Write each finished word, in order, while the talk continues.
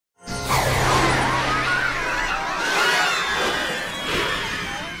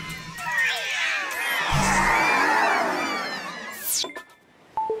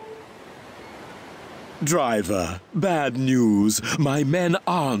Driver, bad news. My men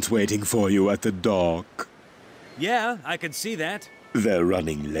aren't waiting for you at the dock. Yeah, I can see that. They're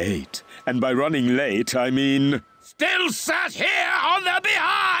running late. And by running late, I mean... Still sat here on their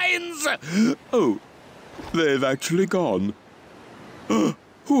behinds! Oh, they've actually gone. Who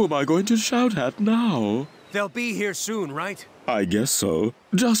am I going to shout at now? They'll be here soon, right? I guess so.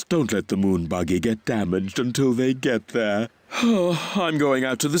 Just don't let the moon buggy get damaged until they get there. I'm going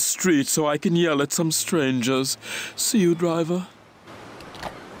out to the street so I can yell at some strangers. See you, driver.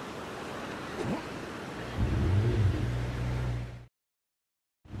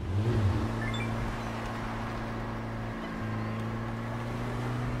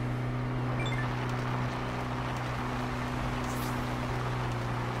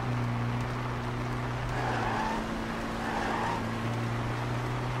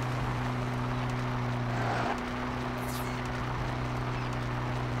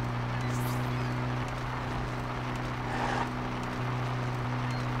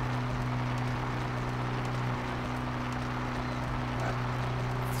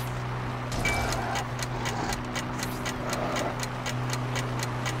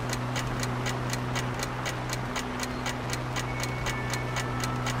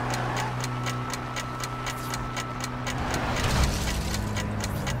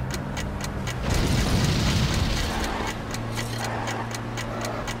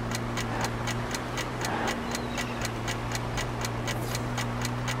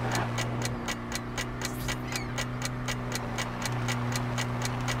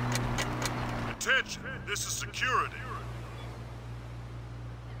 Attention, this is security.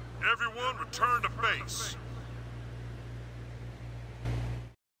 Everyone return to base.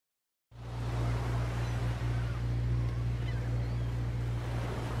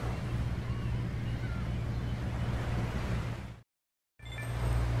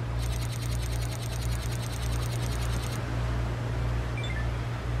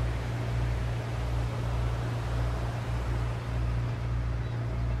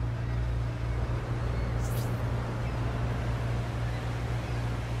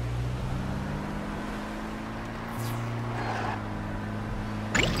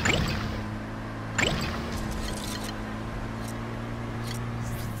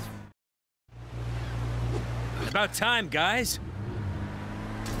 About time, guys.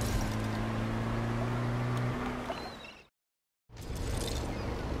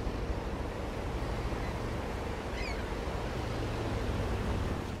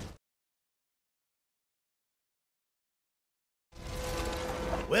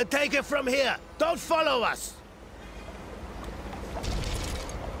 We'll take it from here. Don't follow us.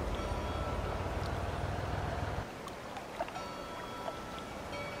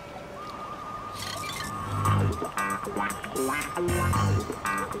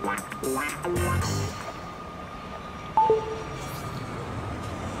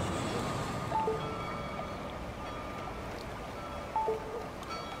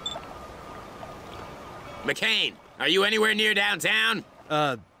 McCain, are you anywhere near downtown?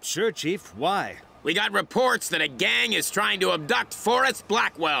 Sure, Chief. Why? We got reports that a gang is trying to abduct Forrest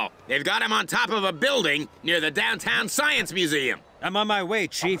Blackwell. They've got him on top of a building near the downtown Science Museum. I'm on my way,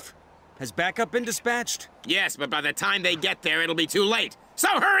 Chief. Has backup been dispatched? Yes, but by the time they get there, it'll be too late. So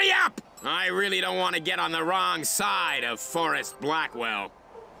hurry up! I really don't want to get on the wrong side of Forrest Blackwell.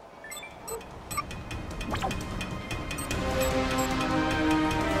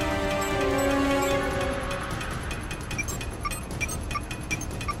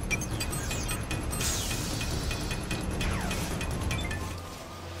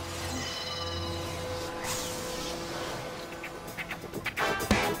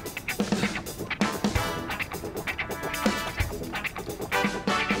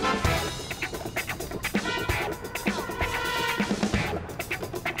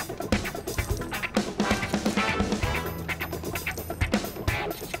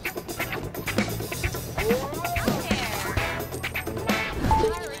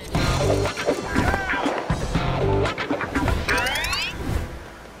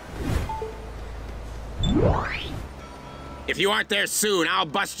 If you aren't there soon, I'll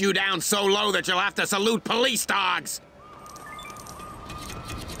bust you down so low that you'll have to salute police dogs!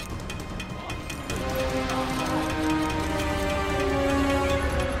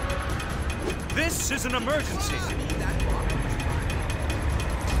 This is an emergency.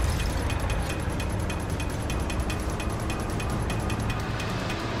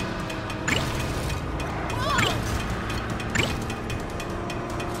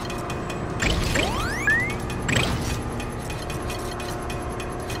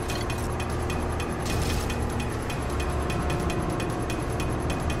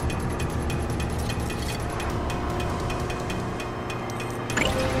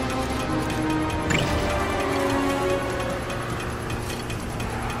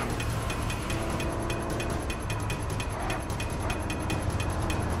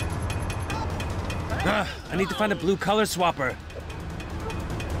 need to find a blue color swapper.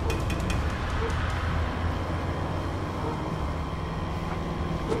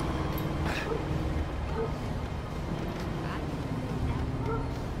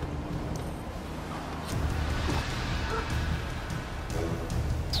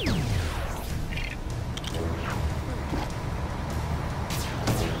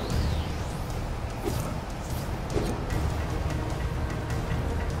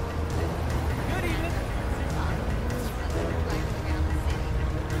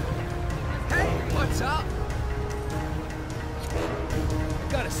 What's up?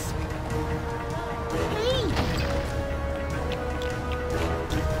 Gotta see.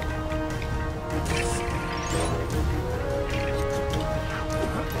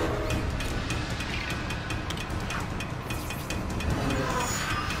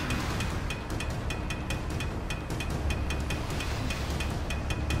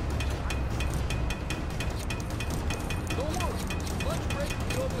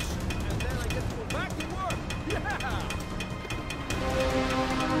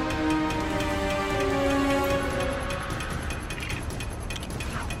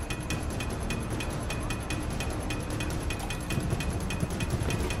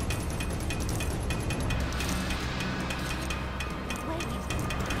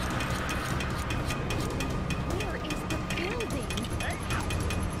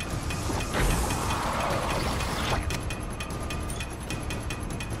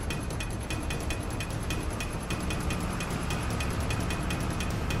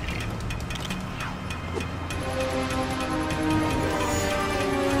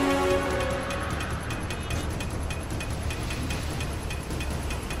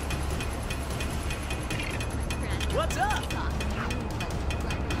 What's up?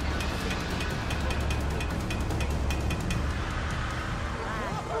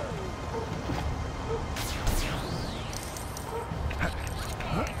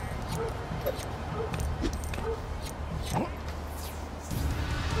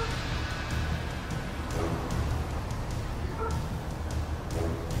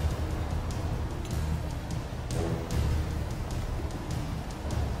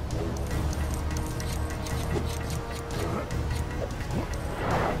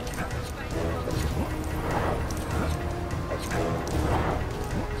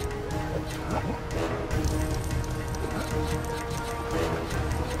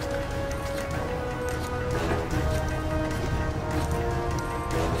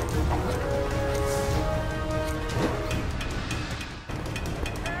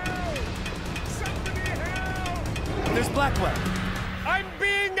 There's Blackwell. I'm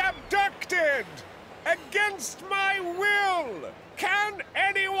being abducted! Against my will! Can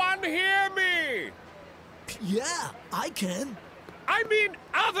anyone hear me? Yeah, I can. I mean,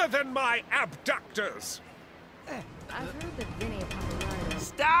 other than my abductors! I've heard that Vinny Pappalardo.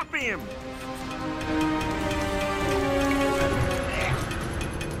 Stop him!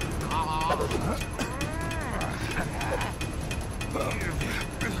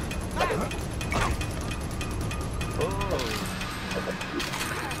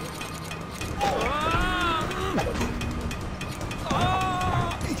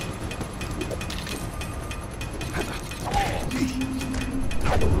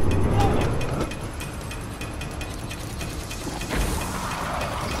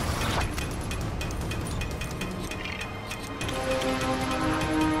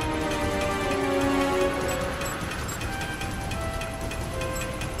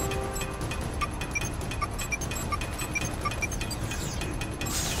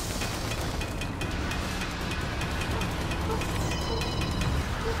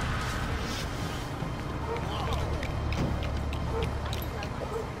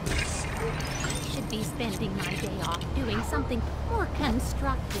 Should be spending my day off doing something more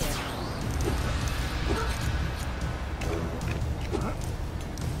constructive.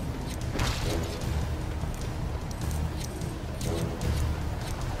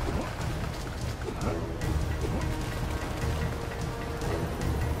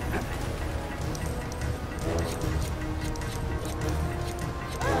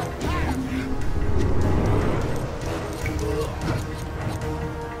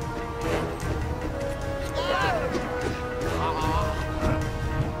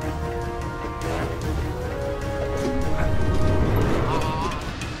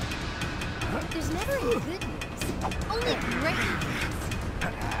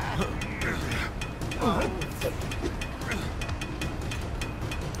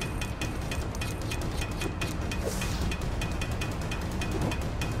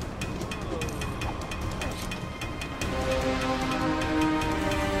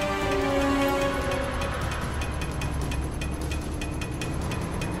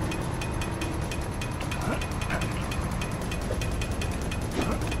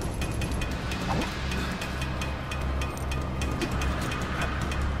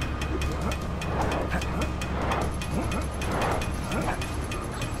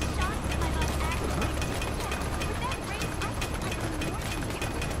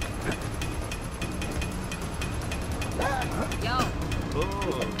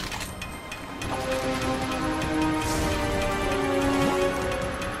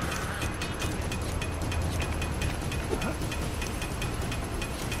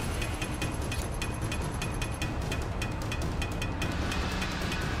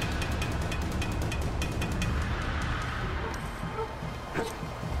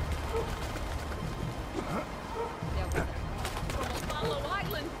 Apollo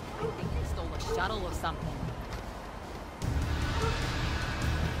Island. I think they stole a shuttle or something.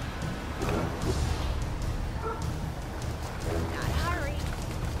 Gotta hurry.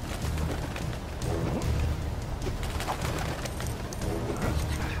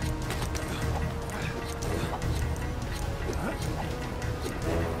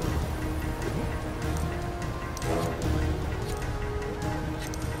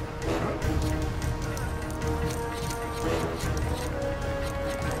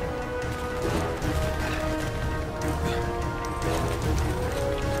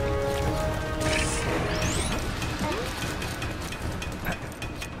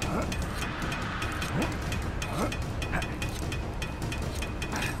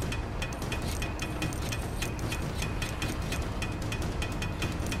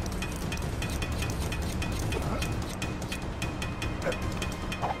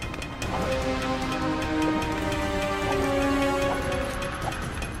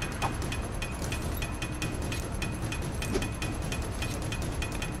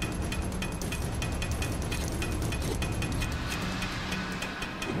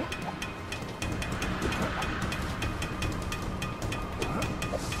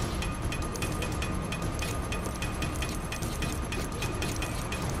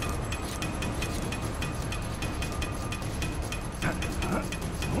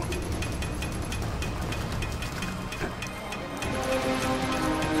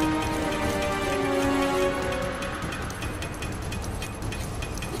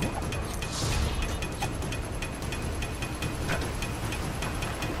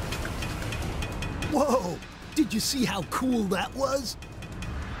 Whoa! Did you see how cool that was?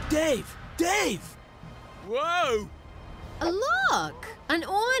 Dave! Dave! Whoa! Look! An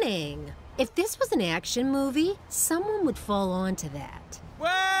awning! If this was an action movie, someone would fall onto that.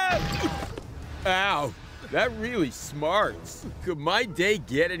 Whoa! Ow! That really smarts. Could my day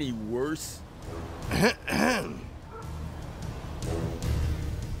get any worse?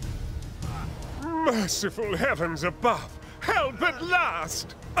 Merciful heavens above! Help at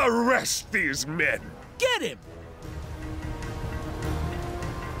last! Arrest these men! Get him!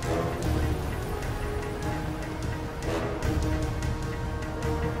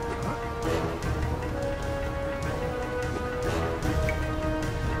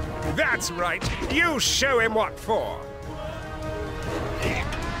 That's right. You show him what for.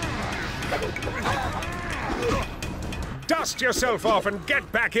 Dust yourself off and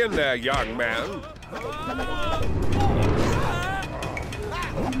get back in there, young man.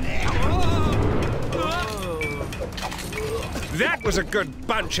 That was a good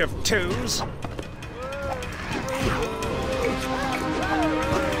bunch of twos.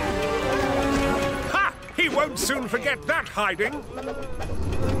 Ha! He won't soon forget that hiding.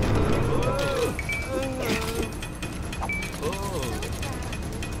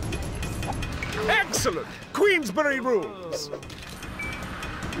 Excellent! Queensbury rules.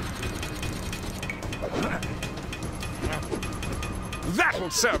 That'll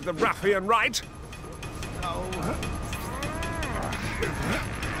serve the ruffian right.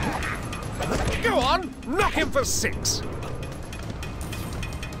 Go on, knock him for 6.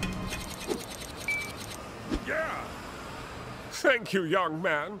 Yeah. Thank you, young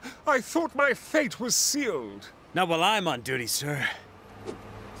man. I thought my fate was sealed. Not while I'm on duty, sir.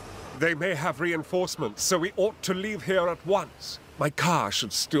 They may have reinforcements, so we ought to leave here at once. My car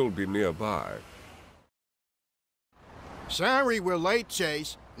should still be nearby. Sorry we're late,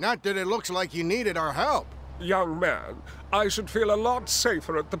 Chase. Not that it looks like you needed our help. Young man, I should feel a lot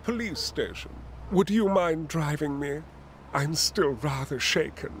safer at the police station. Would you mind driving me? I'm still rather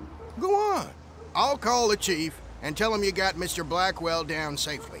shaken. Go on. I'll call the chief and tell him you got Mr. Blackwell down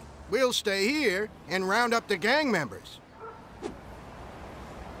safely. We'll stay here and round up the gang members.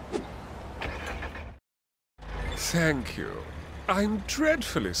 Thank you. I'm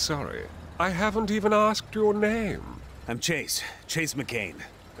dreadfully sorry. I haven't even asked your name. I'm Chase. Chase McCain.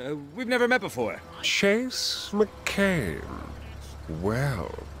 We've never met before. Chase McCain.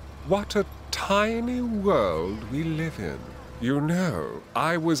 Well, what a tiny world we live in. You know,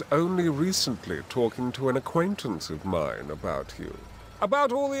 I was only recently talking to an acquaintance of mine about you.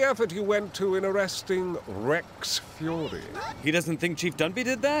 About all the effort you went to in arresting Rex Fury. He doesn't think Chief Dunby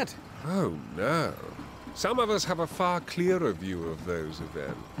did that? Oh, no. Some of us have a far clearer view of those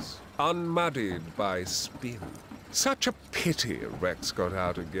events, unmuddied by spin. Such a pity Rex got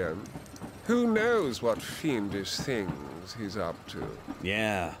out again. Who knows what fiendish things he's up to?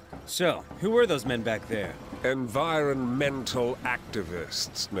 Yeah. So, who were those men back there? Environmental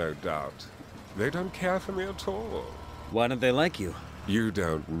activists, no doubt. They don't care for me at all. Why don't they like you? You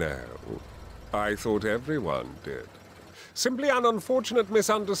don't know. I thought everyone did. Simply an unfortunate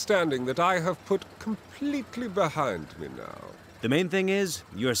misunderstanding that I have put completely behind me now. The main thing is,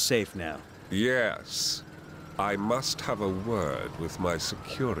 you're safe now. Yes. I must have a word with my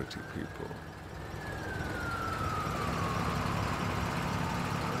security people.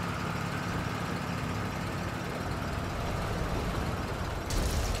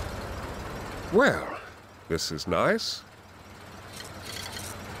 Well, this is nice.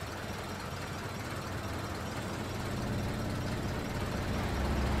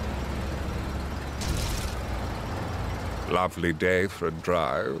 Lovely day for a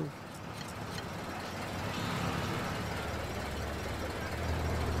drive.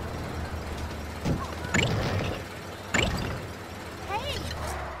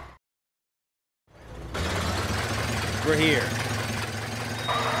 We're here.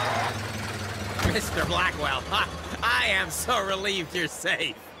 Mr. Blackwell, I am so relieved you're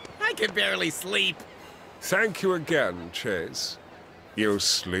safe. I can barely sleep. Thank you again, Chase. You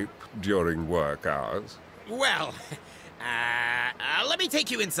sleep during work hours? Well, let me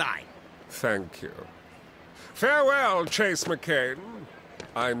take you inside. Thank you. Farewell, Chase McCain.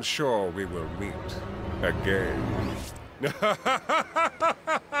 I'm sure we will meet again.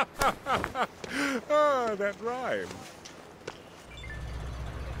 Oh, that rhymed.